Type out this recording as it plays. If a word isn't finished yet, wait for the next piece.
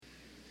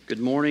Good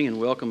morning and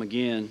welcome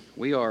again.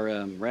 We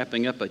are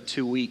wrapping up a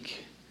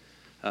 2-week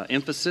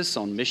emphasis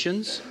on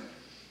missions,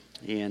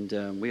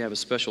 and we have a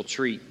special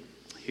treat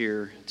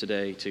here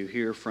today to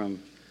hear from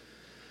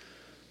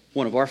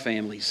one of our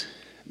families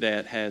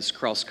that has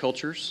crossed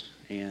cultures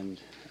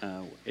and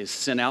is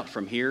sent out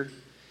from here.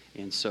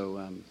 And so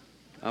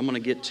I'm going to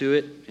get to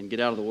it and get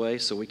out of the way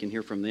so we can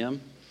hear from them.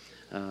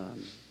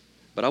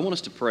 But I want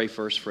us to pray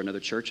first for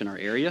another church in our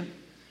area.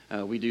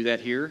 We do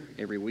that here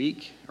every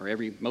week, or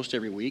most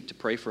every week, to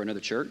pray for another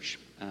church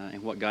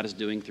and what God is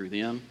doing through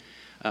them.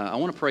 I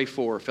want to pray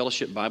for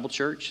Fellowship Bible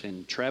Church,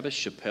 and Travis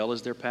Chappelle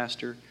is their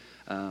pastor.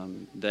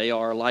 They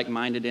are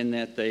like-minded in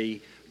that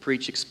they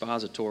preach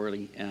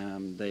expositorily.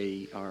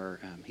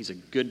 He's a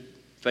good,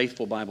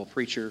 faithful Bible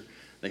preacher.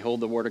 They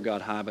hold the Word of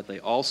God high, but they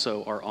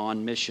also are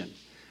on mission.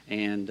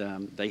 And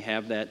they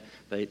have that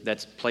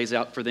plays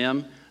out for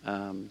them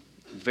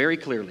very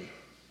clearly,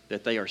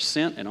 that they are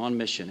sent and on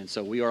mission, and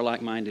so we are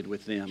like-minded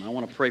with them. I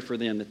want to pray for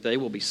them that they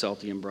will be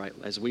salty and bright,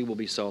 as we will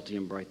be salty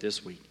and bright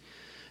this week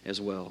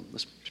as well.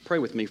 Let's pray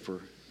with me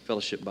for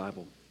Fellowship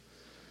Bible.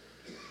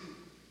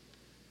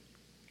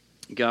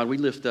 God, we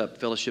lift up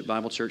Fellowship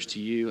Bible Church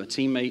to you, a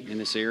teammate in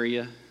this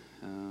area,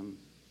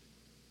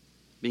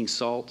 being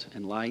salt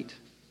and light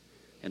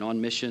and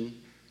on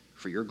mission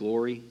for your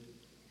glory.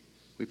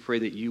 We pray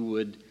that you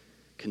would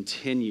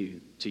continue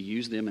to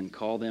use them and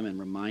call them and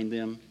remind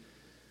them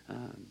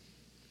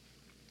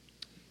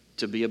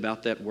to be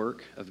about that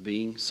work of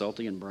being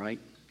salty and bright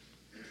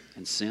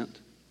and sent.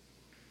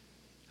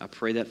 I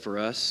pray that for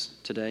us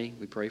today.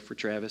 We pray for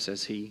Travis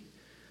as he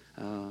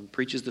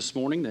preaches this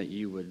morning, that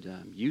you would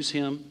use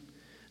him,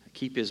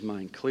 keep his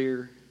mind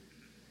clear,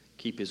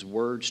 keep his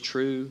words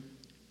true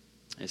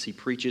as he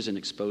preaches and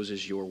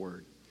exposes your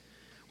word.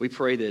 We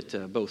pray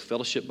that both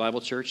Fellowship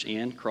Bible Church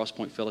and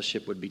Crosspoint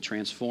Fellowship would be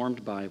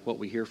transformed by what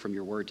we hear from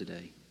your word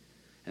today,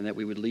 and that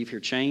we would leave here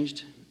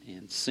changed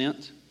and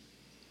sent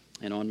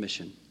and on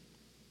mission.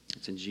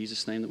 It's in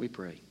Jesus' name that we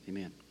pray.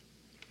 Amen.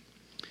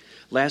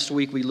 Last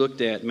week we looked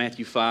at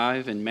Matthew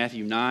 5 and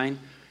Matthew 9,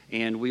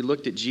 and we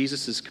looked at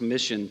Jesus'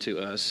 commission to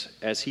us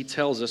as he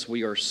tells us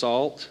we are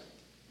salt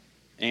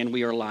and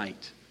we are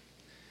light.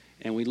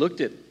 And we looked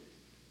at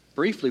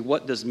briefly,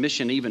 what does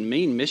mission even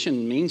mean?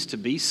 Mission means to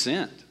be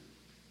sent.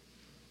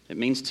 It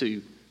means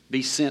to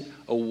be sent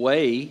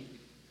away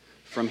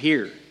from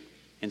here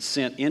and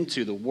sent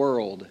into the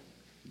world,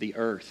 the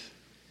earth.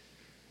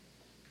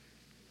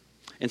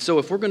 And so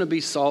if we're going to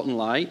be salt and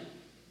light,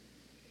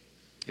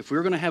 if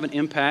we're going to have an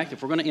impact,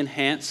 if we're going to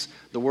enhance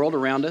the world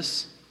around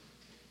us,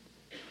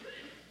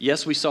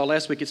 yes, we saw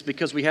last week, it's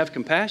because we have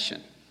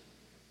compassion.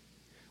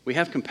 We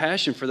have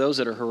compassion for those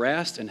that are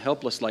harassed and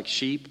helpless like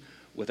sheep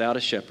without a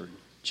shepherd,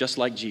 just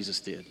like Jesus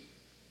did.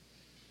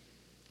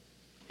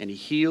 And he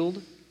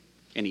healed,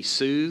 and he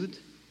soothed,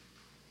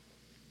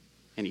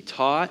 and he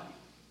taught,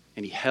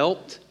 and he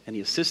helped, and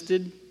he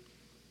assisted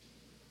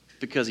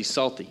because he's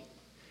salty.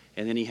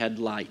 And then he had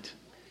light.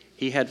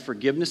 He had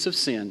forgiveness of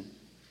sin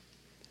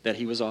that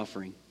he was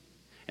offering.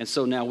 And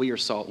so now we are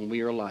salt and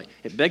we are light.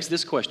 It begs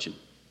this question: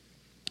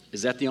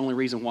 is that the only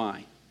reason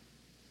why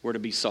we're to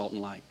be salt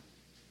and light?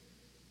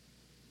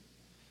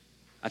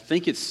 I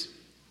think it's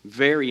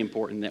very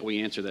important that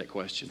we answer that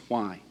question.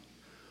 Why?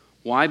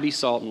 Why be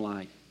salt and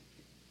light?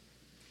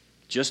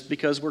 Just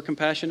because we're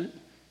compassionate?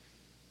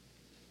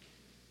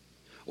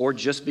 Or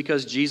just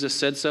because Jesus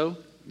said so?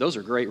 Those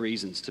are great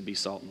reasons to be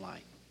salt and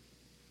light.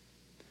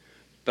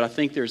 But I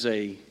think there's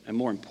a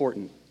more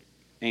important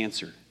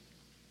answer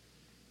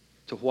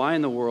to why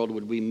in the world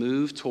would we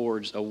move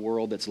towards a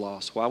world that's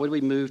lost? Why would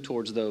we move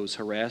towards those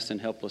harassed and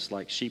helpless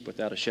like sheep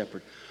without a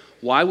shepherd?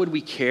 Why would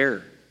we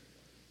care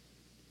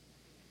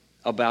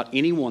about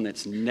anyone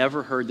that's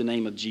never heard the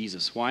name of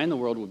Jesus? Why in the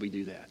world would we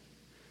do that?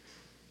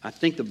 I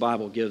think the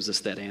Bible gives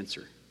us that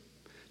answer.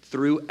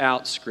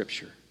 Throughout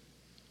Scripture,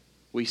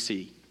 we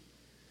see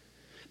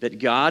that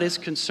God is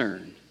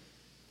concerned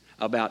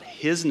about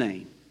his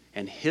name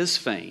and his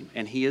fame,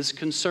 and he is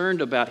concerned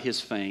about his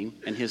fame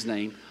and his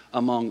name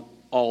among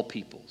all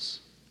peoples,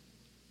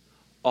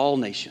 all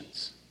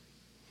nations.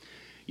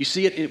 You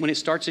see it when it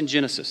starts in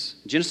Genesis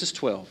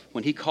 12,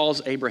 when he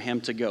calls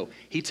Abraham to go.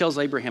 He tells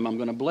Abraham, I'm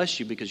going to bless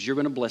you because you're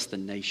going to bless the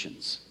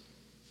nations.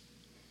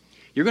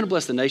 You're going to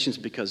bless the nations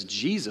because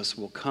Jesus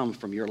will come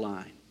from your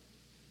line.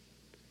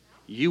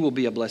 You will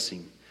be a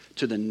blessing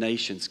to the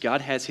nations.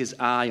 God has his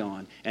eye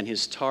on and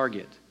his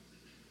target,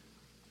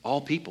 all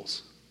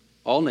peoples,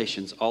 all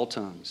nations, all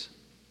tongues.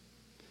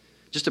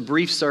 Just a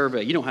brief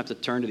survey. You don't have to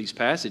turn to these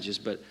passages,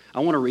 but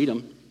I want to read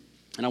them,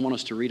 and I want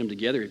us to read them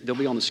together. They'll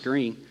be on the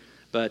screen.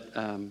 But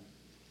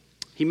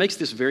he makes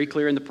this very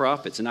clear in the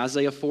prophets. In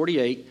Isaiah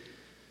 48,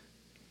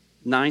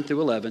 9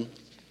 through 11,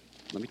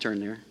 let me turn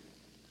there.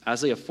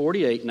 Isaiah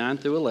 48, 9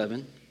 through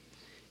 11,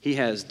 he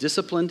has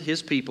disciplined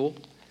his people.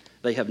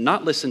 They have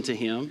not listened to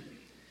him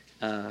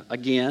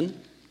again,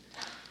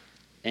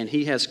 and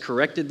he has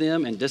corrected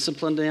them and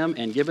disciplined them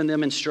and given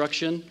them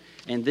instruction.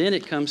 And then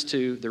it comes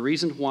to the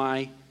reason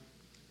why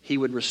he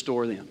would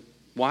restore them.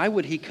 Why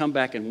would he come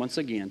back and once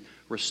again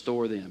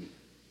restore them?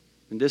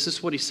 And this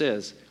is what he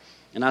says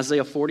in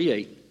Isaiah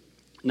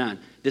 48:9.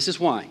 This is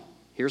why.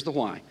 Here's the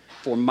why.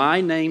 For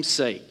my name's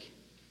sake,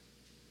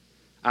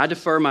 I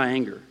defer my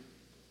anger.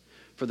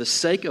 For the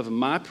sake of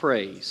my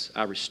praise,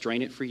 I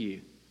restrain it for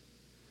you.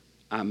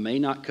 I may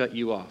not cut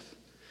you off.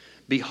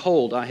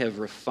 Behold, I have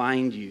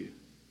refined you,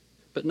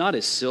 but not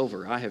as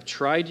silver. I have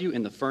tried you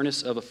in the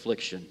furnace of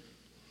affliction.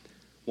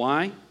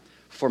 Why?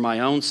 For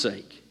my own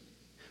sake.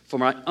 For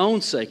my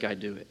own sake I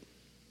do it.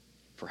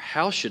 For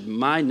how should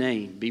my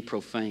name be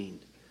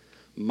profaned?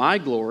 My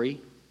glory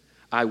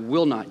I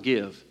will not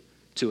give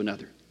to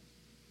another.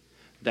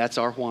 That's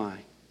our why.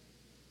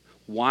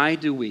 Why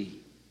do we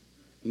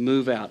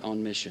move out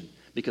on mission?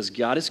 Because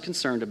God is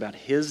concerned about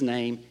his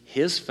name,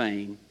 his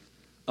fame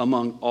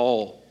among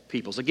all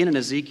peoples. Again in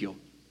Ezekiel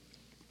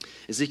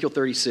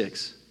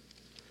 36.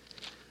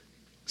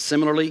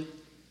 Similarly,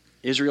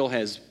 Israel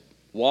has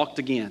walked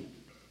again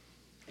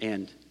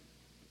and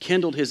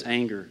kindled his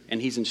anger,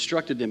 and he's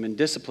instructed them and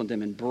disciplined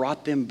them and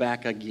brought them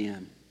back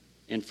again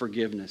in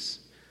forgiveness.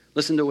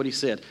 Listen to what he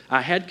said.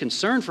 I had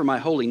concern for my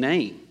holy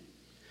name,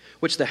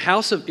 which the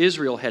house of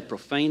Israel had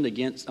profaned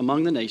against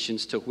among the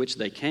nations to which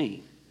they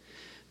came.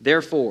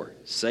 Therefore,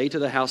 say to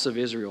the house of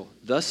Israel,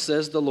 thus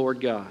says the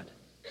Lord God,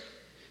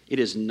 it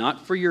is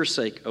not for your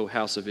sake, O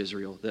house of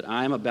Israel, that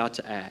I am about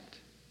to act,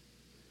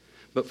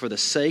 but for the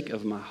sake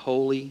of my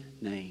holy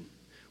name,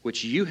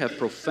 which you have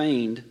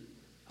profaned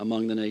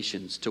among the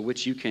nations to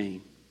which you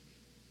came.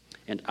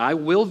 And I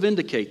will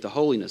vindicate the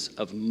holiness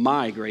of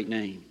my great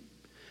name,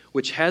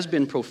 which has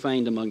been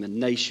profaned among the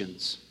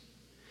nations,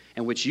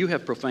 and which you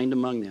have profaned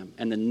among them.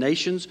 And the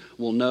nations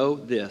will know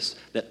this,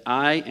 that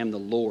I am the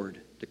Lord,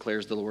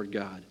 declares the Lord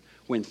God,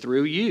 when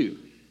through you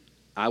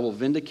I will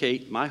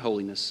vindicate my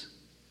holiness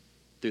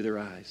through their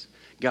eyes.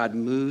 God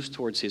moves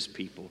towards his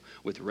people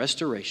with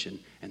restoration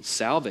and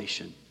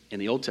salvation in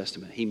the Old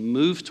Testament. He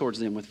moves towards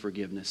them with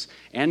forgiveness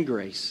and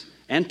grace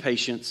and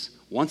patience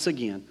once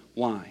again.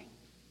 Why?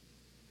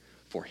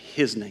 For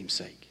his name's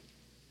sake,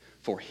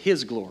 for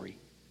his glory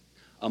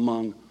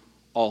among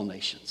all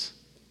nations.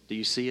 Do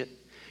you see it?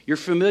 You're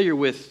familiar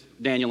with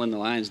Daniel in the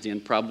lion's den.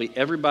 Probably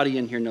everybody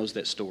in here knows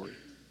that story.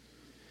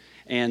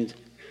 And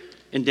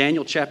in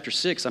Daniel chapter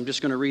 6, I'm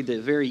just going to read the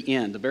very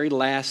end, the very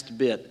last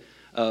bit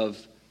of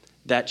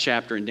that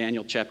chapter in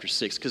Daniel chapter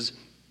 6, because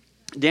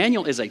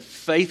Daniel is a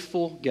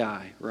faithful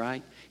guy,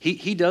 right?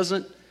 He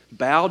doesn't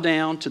bow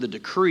down to the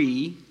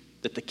decree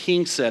that the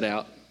king set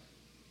out,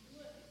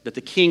 that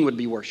the king would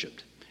be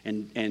worshipped.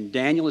 And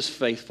Daniel is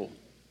faithful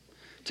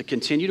to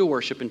continue to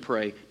worship and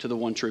pray to the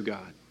one true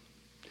God.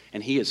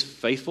 And he is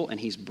faithful and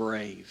he's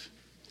brave.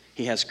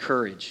 He has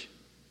courage.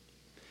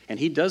 And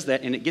he does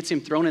that, and it gets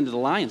him thrown into the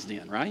lion's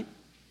den, right?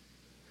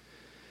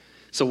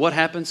 So what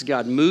happens?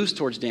 God moves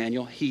towards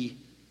Daniel.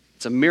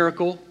 It's a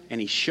miracle, and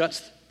he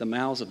shuts the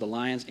mouths of the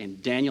lions,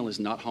 and Daniel is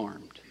not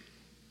harmed.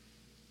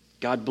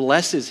 God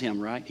blesses him,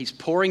 right? He's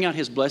pouring out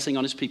his blessing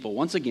on his people.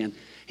 Once again,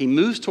 he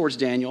moves towards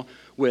Daniel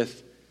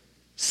with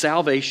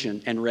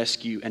salvation and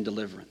rescue and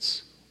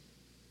deliverance.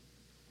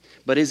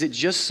 But is it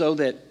just so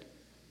that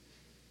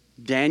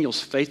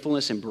Daniel's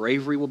faithfulness and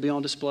bravery will be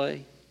on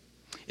display?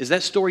 Is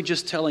that story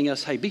just telling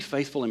us, hey, be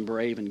faithful and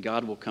brave and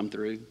God will come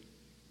through?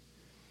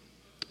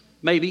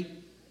 Maybe,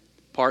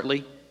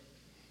 partly.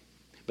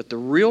 But the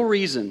real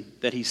reason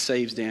that he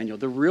saves Daniel,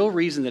 the real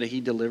reason that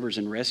he delivers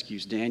and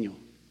rescues Daniel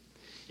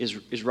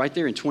is right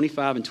there in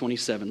 25 and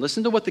 27.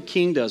 Listen to what the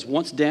king does.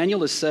 Once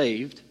Daniel is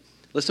saved,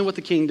 listen to what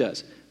the king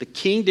does. The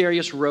king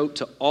Darius wrote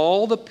to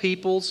all the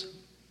peoples,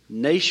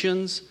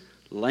 nations,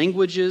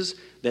 languages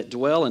that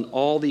dwell in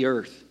all the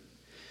earth.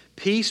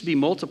 Peace be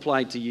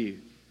multiplied to you.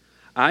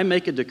 I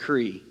make a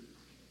decree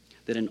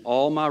that in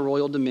all my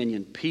royal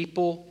dominion,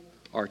 people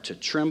are to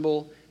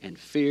tremble and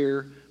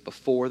fear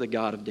before the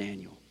God of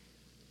Daniel.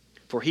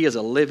 For he is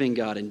a living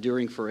God,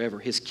 enduring forever.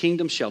 His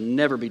kingdom shall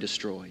never be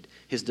destroyed.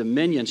 His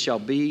dominion shall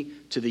be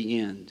to the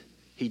end.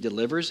 He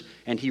delivers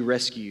and he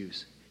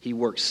rescues. He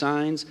works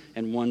signs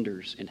and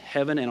wonders in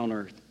heaven and on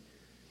earth.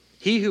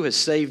 He who has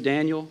saved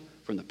Daniel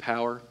from the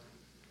power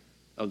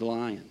of the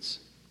lions.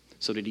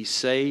 So did he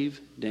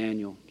save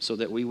Daniel so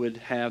that we would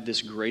have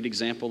this great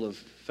example of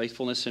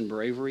faithfulness and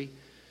bravery?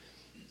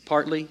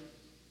 Partly,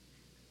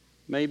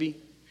 maybe.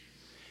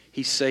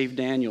 He saved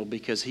Daniel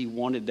because he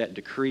wanted that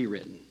decree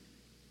written.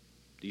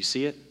 Do you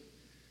see it?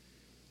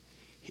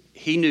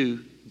 He knew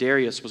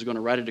Darius was going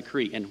to write a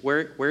decree. And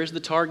where's the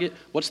target?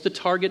 What's the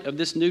target of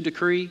this new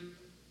decree?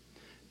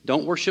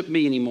 Don't worship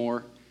me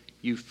anymore.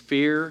 You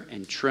fear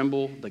and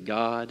tremble the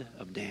God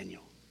of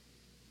Daniel.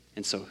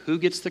 And so who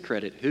gets the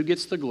credit? Who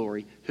gets the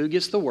glory? Who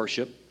gets the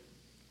worship?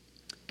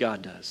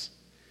 God does.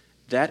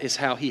 That is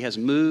how he has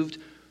moved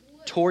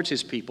towards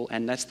his people,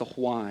 and that's the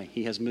why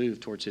he has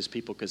moved towards his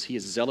people, because he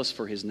is zealous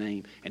for his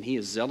name, and he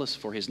is zealous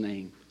for his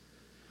name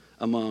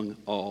among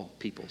all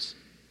peoples.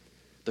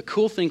 The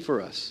cool thing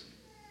for us,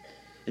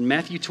 in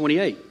Matthew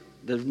 28,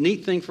 the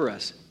neat thing for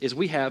us is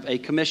we have a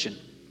commission.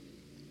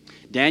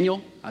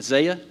 Daniel,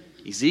 Isaiah,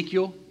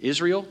 Ezekiel,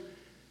 Israel,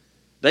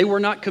 they were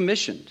not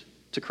commissioned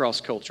to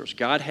cross cultures.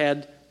 God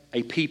had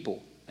a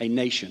people, a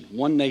nation,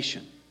 one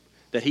nation,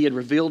 that he had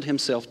revealed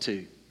himself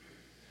to.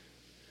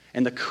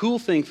 And the cool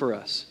thing for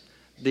us,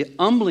 the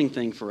humbling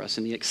thing for us,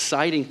 and the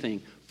exciting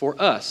thing for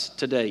us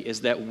today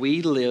is that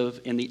we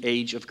live in the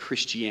age of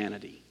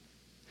Christianity.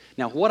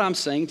 Now, what I'm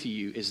saying to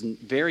you is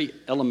very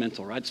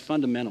elemental, right? It's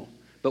fundamental.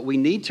 But we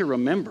need to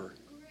remember.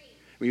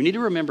 We need to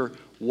remember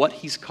what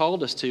he's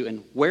called us to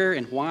and where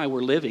and why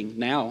we're living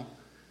now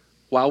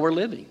while we're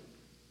living.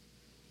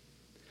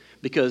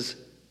 Because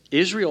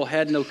Israel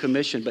had no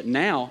commission, but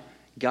now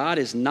God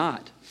is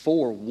not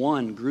for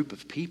one group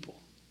of people.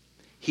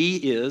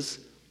 He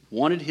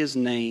wanted his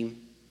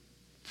name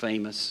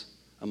famous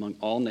among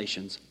all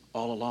nations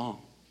all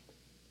along.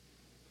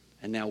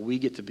 And now we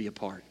get to be a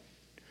part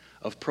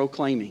of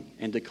proclaiming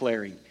and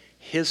declaring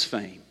his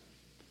fame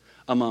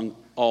among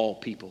all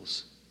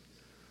peoples.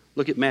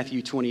 Look at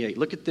Matthew 28.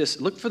 Look at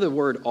this. Look for the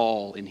word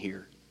all in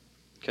here.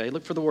 Okay,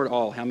 look for the word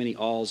all. How many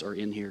alls are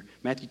in here?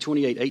 Matthew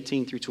 28,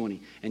 18 through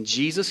 20. And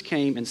Jesus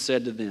came and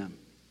said to them,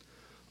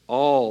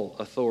 all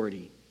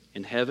authority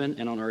in heaven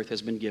and on earth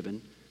has been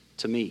given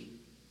to me.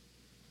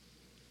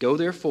 Go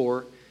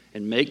therefore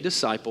and make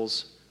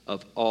disciples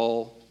of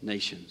all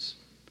nations,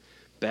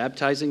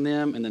 baptizing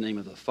them in the name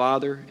of the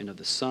Father and of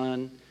the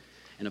Son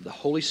and of the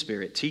Holy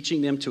Spirit,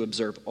 teaching them to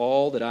observe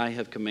all that I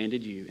have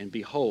commanded you. And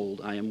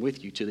behold, I am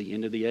with you to the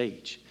end of the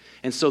age.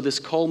 And so this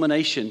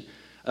culmination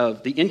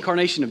of the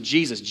incarnation of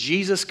Jesus,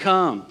 Jesus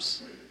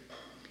comes.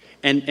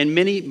 And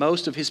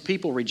most of his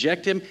people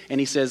reject him. And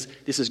he says,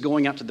 this is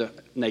going out to the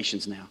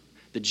nations now,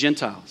 the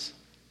Gentiles.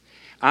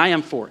 I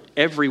am for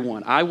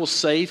everyone. I will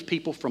save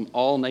people from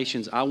all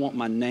nations. I want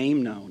my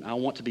name known. I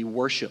want to be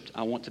worshiped.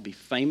 I want to be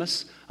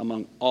famous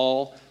among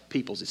all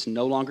peoples. It's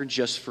no longer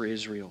just for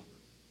Israel.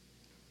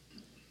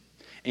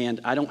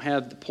 And I don't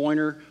have the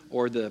pointer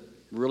or the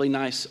really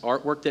nice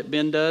artwork that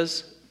Ben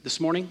does this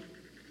morning,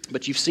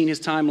 but you've seen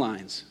his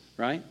timelines,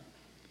 right?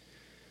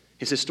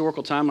 His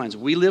historical timelines.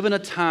 We live in a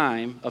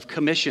time of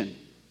commission.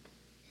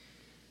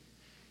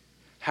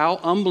 How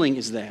humbling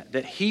is that?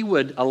 That he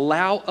would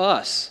allow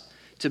us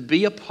to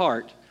be a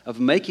part of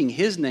making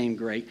his name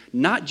great,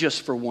 not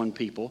just for one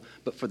people,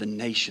 but for the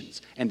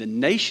nations. And the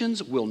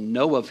nations will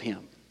know of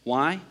him.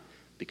 Why?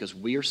 Because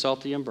we are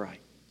salty and bright.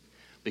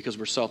 Because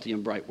we're salty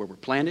and bright where we're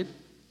planted,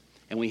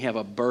 and we have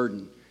a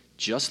burden,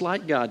 just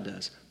like God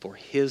does, for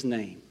his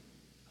name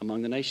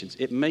among the nations.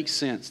 It makes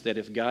sense that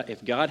if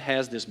God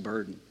has this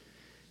burden,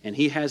 and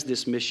he has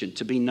this mission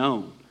to be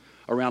known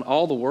around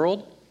all the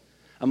world,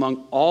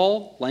 among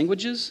all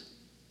languages,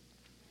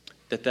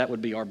 that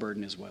would be our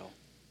burden as well.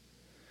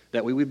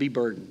 That we would be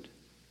burdened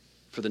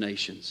for the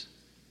nations.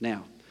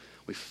 Now,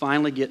 we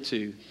finally get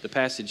to the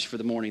passage for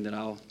the morning that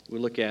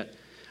we'll look at.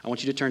 I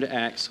want you to turn to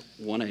Acts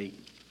 1:8.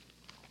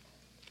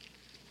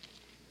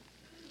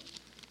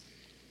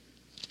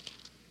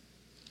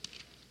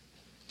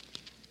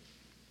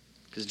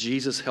 Because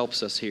Jesus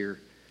helps us here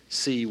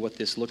see what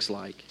this looks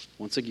like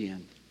once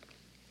again.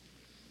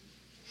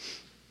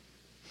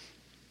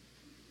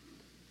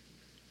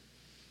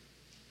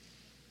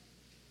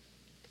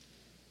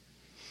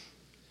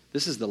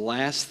 This is the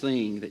last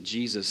thing that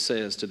Jesus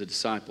says to the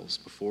disciples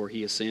before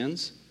he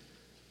ascends.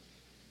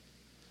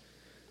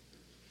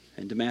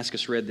 And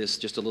Damascus read this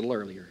just a little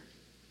earlier.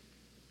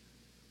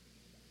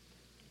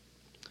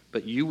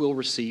 But you will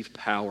receive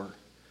power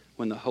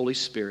when the Holy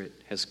Spirit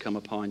has come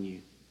upon you.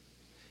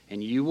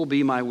 And you will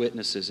be my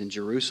witnesses in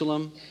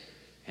Jerusalem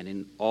and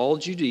in all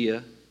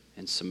Judea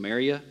and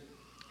Samaria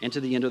and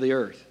to the end of the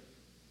earth.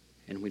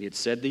 And when he had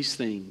said these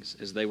things,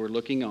 as they were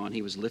looking on,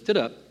 he was lifted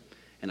up,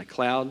 and a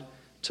cloud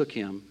took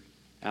him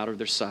out of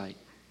their sight.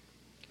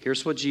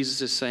 Here's what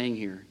Jesus is saying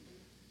here.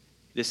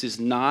 This is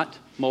not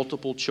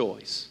multiple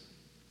choice.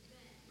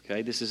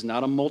 Okay, this is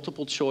not a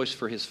multiple choice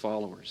for his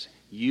followers.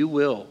 You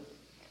will,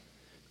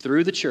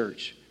 through the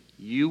church,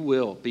 you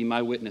will be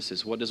my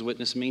witnesses. What does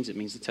witness mean? It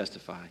means to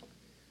testify.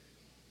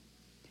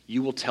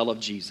 You will tell of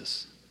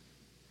Jesus.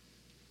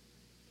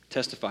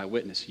 Testify,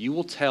 witness. You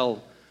will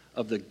tell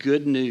of the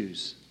good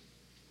news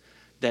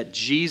that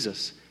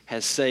Jesus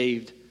has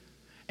saved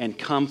and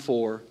come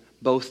for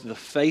both the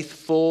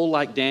faithful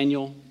like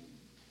Daniel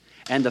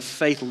and the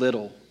faith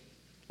little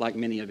like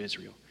many of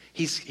Israel.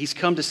 He's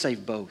come to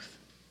save both.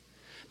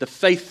 The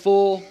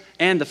faithful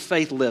and the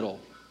faith little.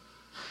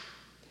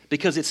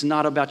 Because it's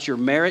not about your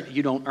merit.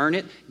 You don't earn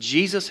it.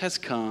 Jesus has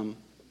come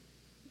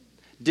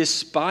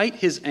despite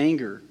his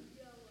anger.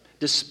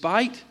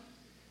 Despite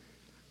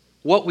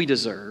what we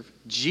deserve,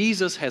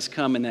 Jesus has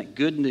come, and that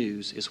good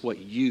news is what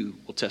you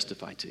will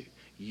testify to.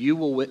 You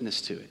will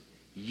witness to it.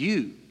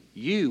 You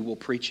will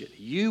preach it.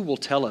 You will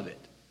tell of it.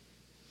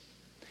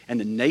 And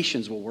the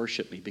nations will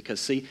worship me because,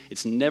 see,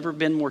 it's never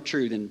been more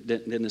true than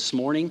this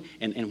morning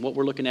and what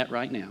we're looking at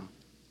right now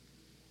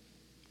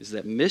is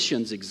that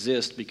missions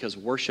exist because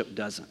worship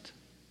doesn't.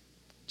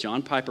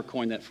 John Piper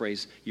coined that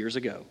phrase years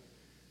ago.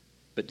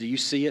 But do you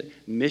see it?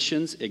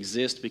 Missions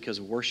exist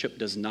because worship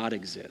does not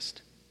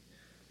exist.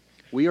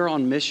 We are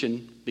on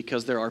mission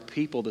because there are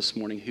people this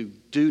morning who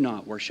do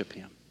not worship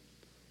him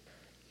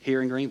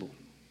here in Greenville.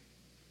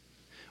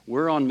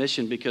 We're on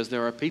mission because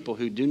there are people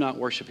who do not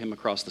worship him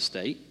across the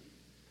state.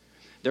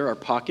 There are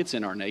pockets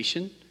in our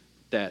nation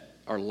that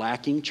are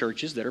lacking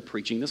churches that are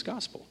preaching this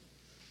gospel.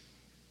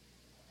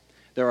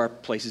 There are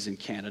places in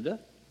Canada,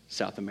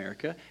 South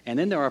America, and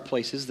then there are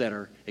places that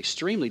are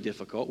extremely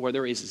difficult where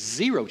there is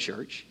zero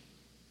church.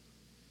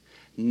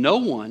 No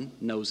one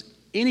knows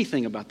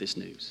anything about this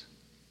news.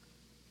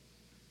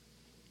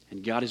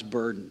 And God is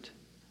burdened.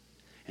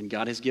 And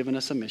God has given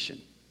us a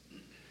mission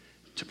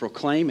to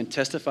proclaim and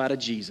testify to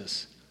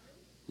Jesus.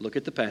 Look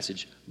at the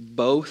passage.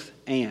 Both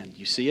and.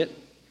 You see it?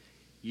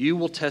 You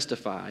will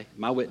testify,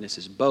 my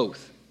witnesses,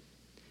 both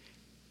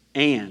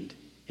and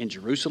in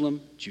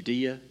Jerusalem,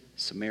 Judea,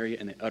 Samaria,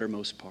 and the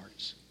uttermost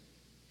parts.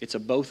 It's a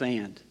both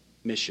and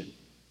mission.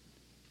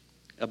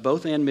 A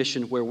both and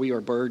mission where we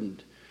are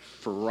burdened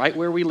for right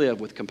where we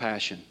live with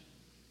compassion,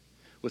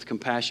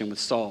 with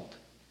salt.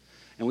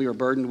 And we are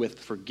burdened with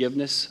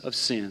forgiveness of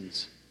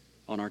sins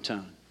on our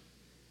tongue.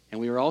 And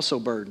we are also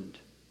burdened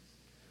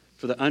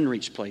for the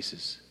unreached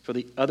places, for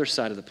the other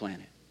side of the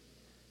planet.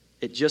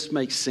 It just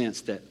makes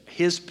sense that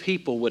his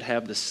people would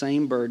have the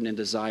same burden and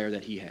desire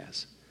that he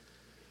has.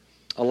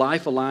 A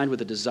life aligned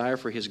with a desire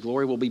for his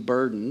glory will be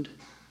burdened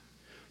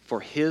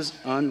for his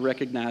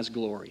unrecognized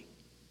glory.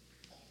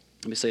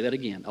 Let me say that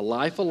again. A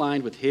life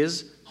aligned with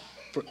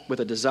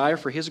a desire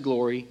for his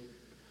glory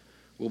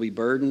will be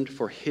burdened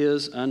for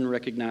his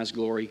unrecognized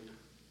glory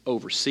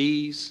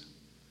overseas,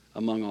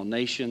 among all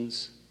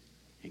nations,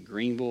 in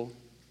Greenville,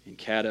 in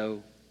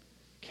Caddo,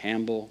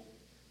 Campbell,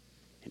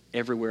 and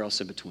everywhere else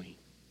in between.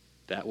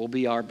 That will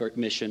be our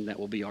mission. That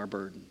will be our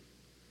burden.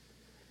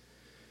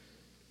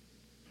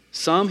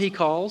 Some he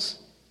calls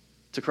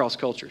to cross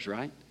cultures,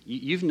 right?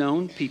 You've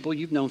known people,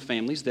 you've known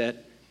families that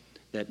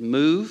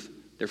move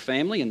their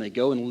family and they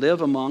go and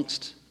live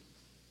amongst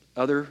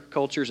other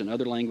cultures and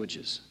other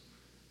languages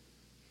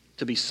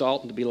to be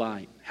salt and to be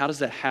light. How does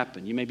that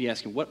happen? You may be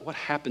asking, what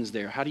happens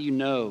there? How do you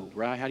know,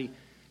 right?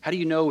 How do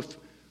you know if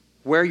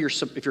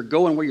you're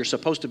going where you're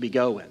supposed to be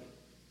going?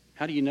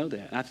 How do you know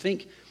that? And I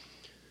think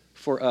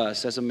for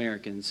us as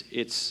Americans,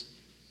 it's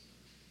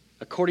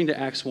according to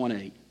Acts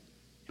 1:8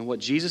 and what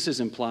Jesus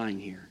is implying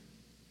here.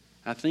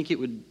 I think it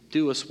would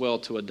do us well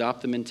to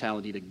adopt the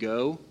mentality to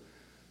go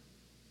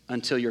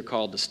until you're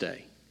called to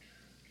stay.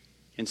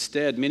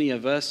 Instead, many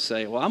of us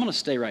say, well, I'm going to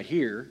stay right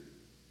here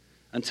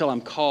until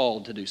I'm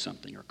called to do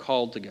something or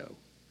called to go.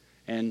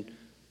 And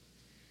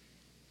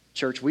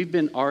church, we've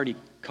been already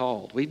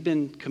called. We've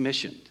been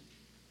commissioned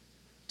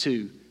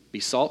to be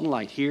salt and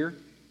light here,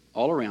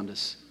 all around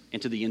us,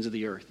 and to the ends of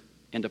the earth,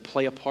 and to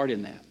play a part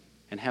in that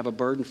and have a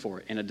burden for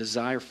it and a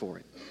desire for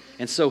it.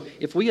 And so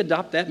if we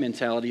adopt that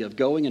mentality of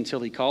going until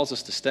he calls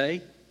us to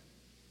stay,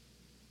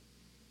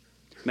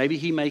 maybe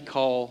he may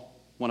call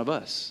one of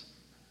us.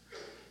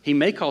 He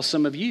may call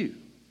some of you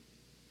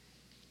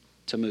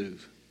to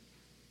move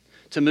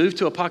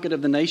to a pocket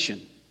of the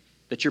nation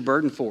that you're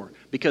burdened for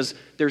because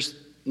there's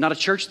not a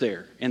church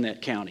there in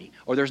that county,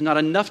 or there's not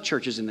enough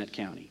churches in that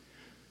county.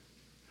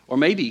 Or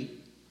maybe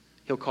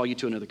he'll call you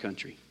to another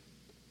country.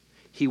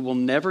 He will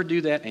never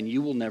do that, and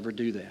you will never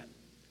do that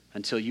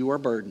until you are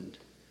burdened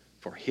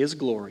for his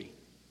glory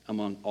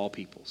among all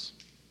peoples.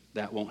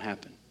 That won't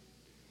happen.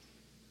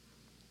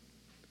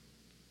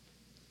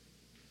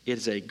 It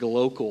is a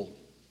global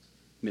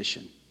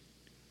mission.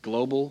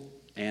 Global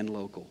and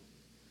local.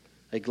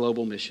 A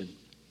global mission.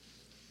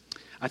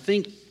 I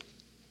think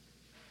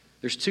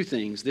there's two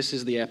things. This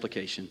is the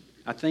application.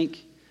 I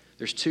think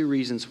there's two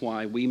reasons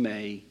why we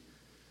may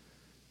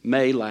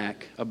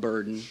lack a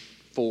burden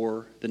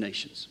for the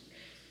nations.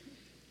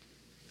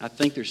 I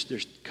think there's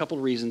a couple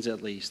of reasons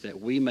at least that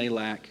we may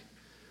lack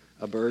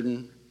a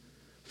burden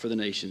for the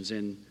nations.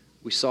 And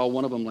we saw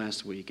one of them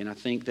last week. And I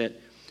think that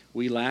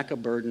we lack a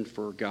burden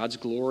for God's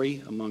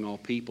glory among all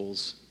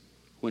peoples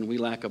when we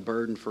lack a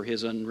burden for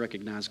his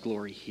unrecognized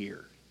glory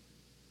here.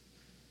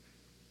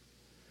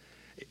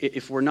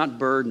 If we're not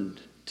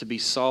burdened to be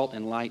salt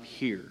and light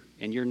here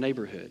in your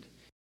neighborhood,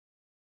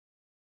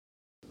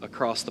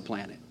 across the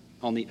planet,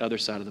 on the other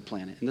side of the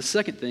planet. And the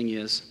second thing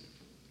is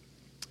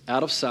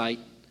out of sight,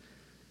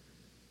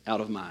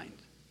 out of mind.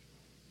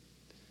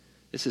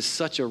 This is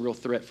such a real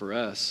threat for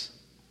us.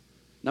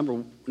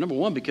 Number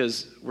one,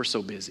 because we're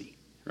so busy,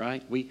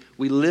 right? We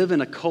live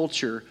in a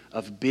culture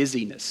of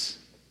busyness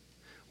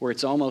where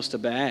it's almost a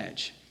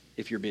badge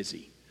if you're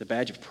busy. The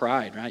badge of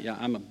pride, right? Yeah,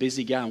 I'm a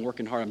busy guy. I'm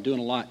working hard. I'm doing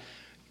a lot.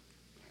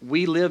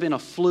 We live in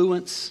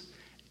affluence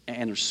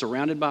and are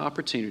surrounded by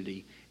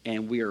opportunity,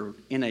 and we are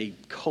in a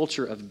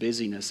culture of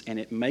busyness, and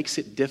it makes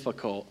it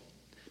difficult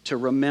to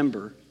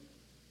remember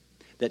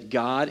that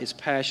God is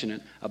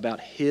passionate about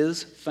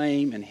his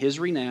fame and his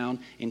renown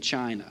in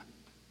China,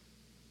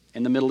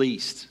 in the Middle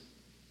East,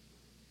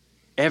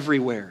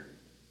 everywhere.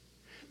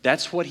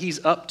 That's what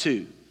he's up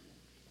to.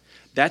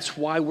 That's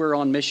why we're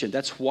on mission.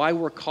 That's why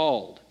we're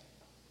called.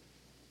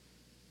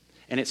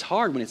 And it's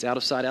hard when it's out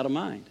of sight, out of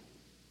mind.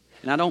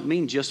 And I don't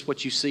mean just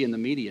what you see in the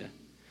media,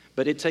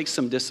 but it takes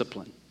some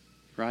discipline,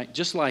 right?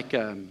 Just like,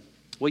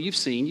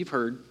 you've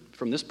heard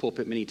from this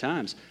pulpit many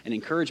times, an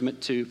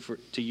encouragement to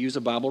use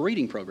a Bible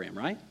reading program,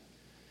 right?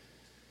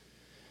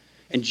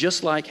 And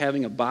just like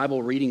having a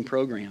Bible reading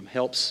program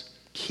helps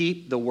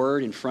keep the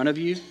Word in front of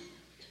you,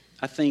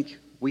 I think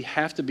we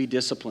have to be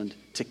disciplined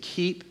to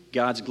keep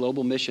God's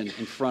global mission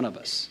in front of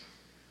us.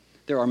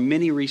 There are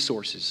many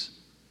resources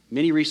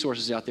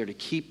out there to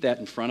keep that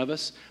in front of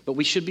us, but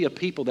we should be a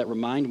people that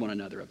remind one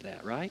another of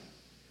that, right?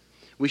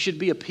 We should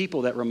be a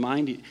people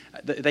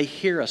that they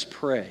hear us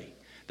pray,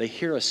 they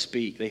hear us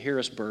speak, they hear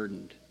us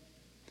burdened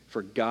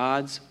for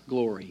God's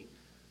glory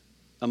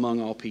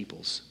among all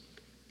peoples.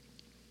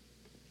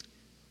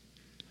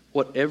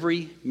 What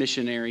every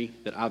missionary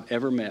that I've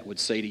ever met would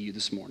say to you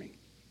this morning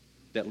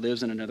that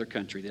lives in another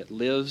country, that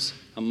lives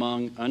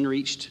among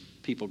unreached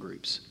people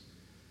groups,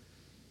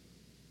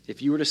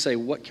 if you were to say,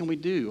 what can we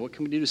do? What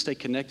can we do to stay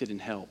connected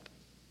and help?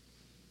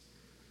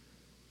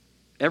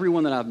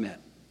 Everyone that I've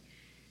met,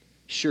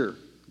 sure,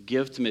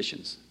 give to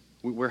missions.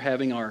 We're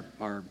having our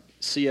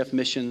CF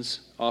missions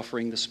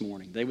offering this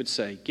morning. They would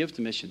say, give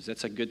to missions.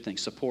 That's a good thing.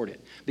 Support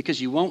it. Because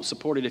you won't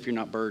support it if you're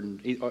not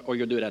burdened, or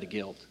you'll do it out of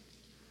guilt.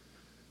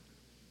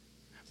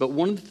 But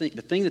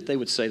the thing that they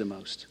would say the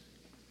most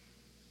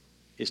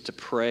is to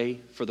pray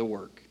for the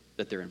work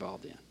that they're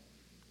involved in.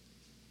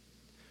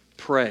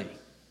 Pray.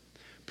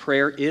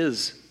 Prayer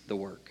is the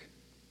work.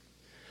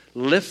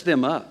 Lift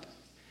them up.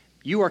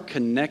 You are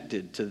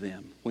connected to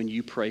them when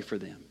you pray for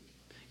them.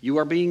 You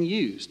are being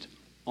used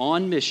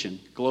on mission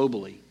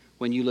globally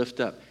when you lift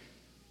up.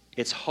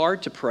 It's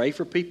hard to pray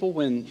for people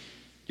when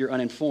you're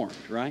uninformed,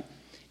 right?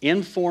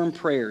 Informed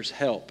prayers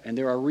help, and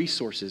there are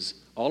resources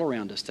all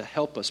around us to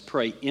help us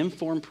pray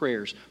informed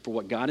prayers for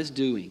what God is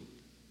doing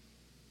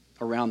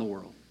around the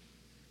world,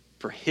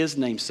 for His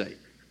name's sake,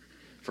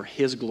 for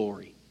His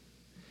glory.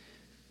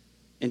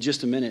 In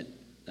just a minute,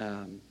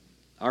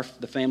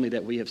 the family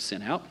that we have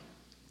sent out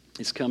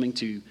is coming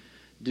to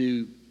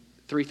do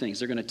 3 things.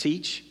 They're going to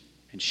teach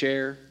and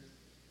share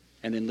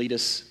and then lead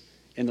us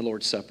in the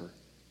Lord's Supper.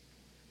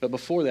 But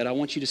before that, I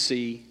want you to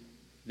see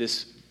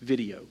this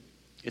video.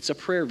 It's a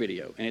prayer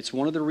video, and it's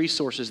one of the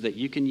resources that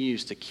you can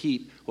use to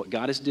keep what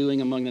God is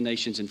doing among the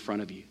nations in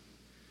front of you.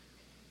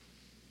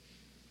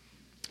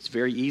 It's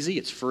very easy.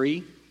 It's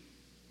free.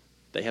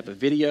 They have a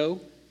video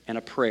and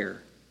a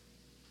prayer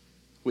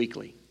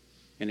weekly,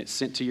 and it's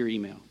sent to your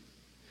email.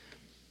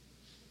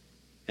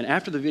 And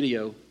after the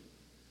video,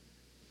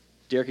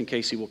 Derek and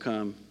Casey will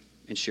come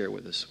and share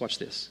with us. Watch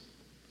this.